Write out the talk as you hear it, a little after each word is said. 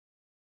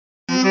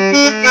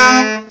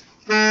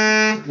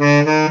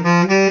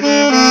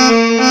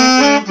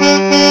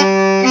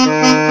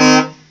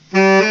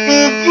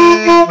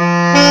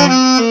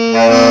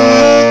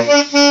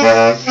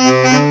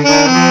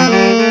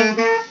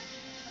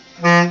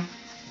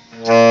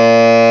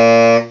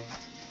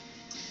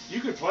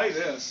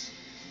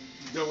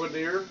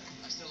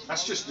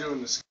That's just doing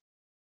this.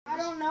 I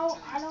don't know.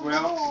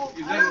 Well,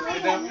 you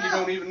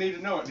don't even need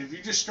to know it. If you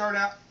just start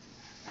out,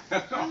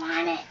 I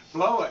want it.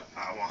 blow it.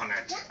 I want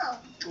it. No.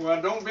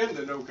 Well, don't bend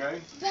it, okay?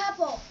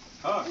 Peppo.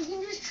 Huh? You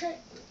can just try.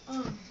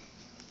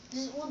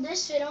 Will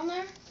this fit on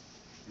there?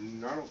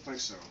 I don't think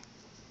so.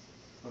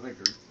 I think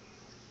they're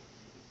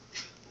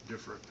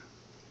different.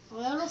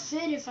 Well, it'll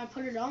fit if I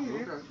put it on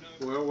there. Okay.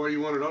 Well, what do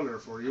you want it on there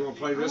for? You want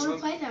to play this one? I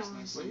want to play that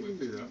one. Well, you can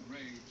do that.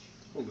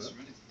 Hold that.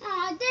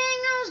 Aw, dang,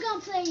 I was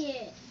going to play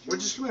it. Well,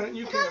 just a minute.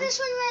 You I can. got this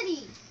one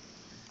ready.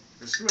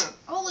 Just a minute.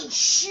 Holy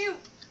shoot.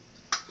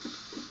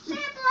 Peppo, I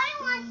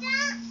want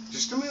that.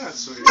 Just a minute,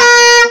 sweetie.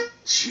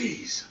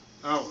 Jeez.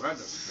 Oh, that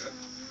doesn't fit.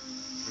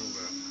 Hold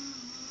that.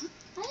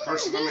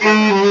 First, let me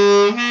How do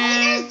you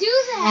guys do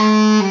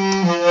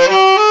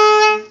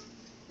that?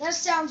 That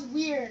sounds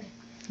weird.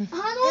 And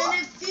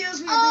it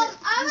feels weird.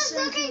 I was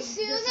looking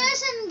through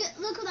this and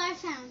look what I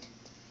found.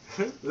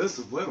 This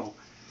is little.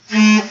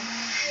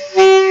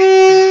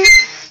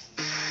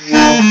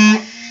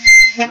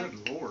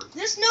 Good Lord.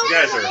 This You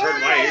guys are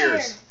hurting my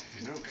ears.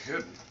 No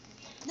kidding.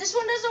 This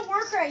one doesn't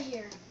work right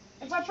here.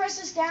 If I press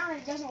this down,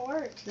 it doesn't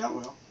work. Yeah,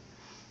 well.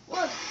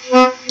 Look.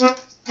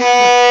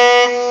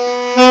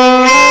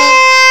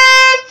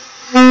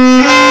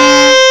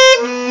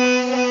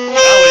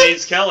 Kelly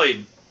needs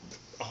Kelly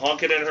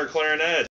honking in her clarinet.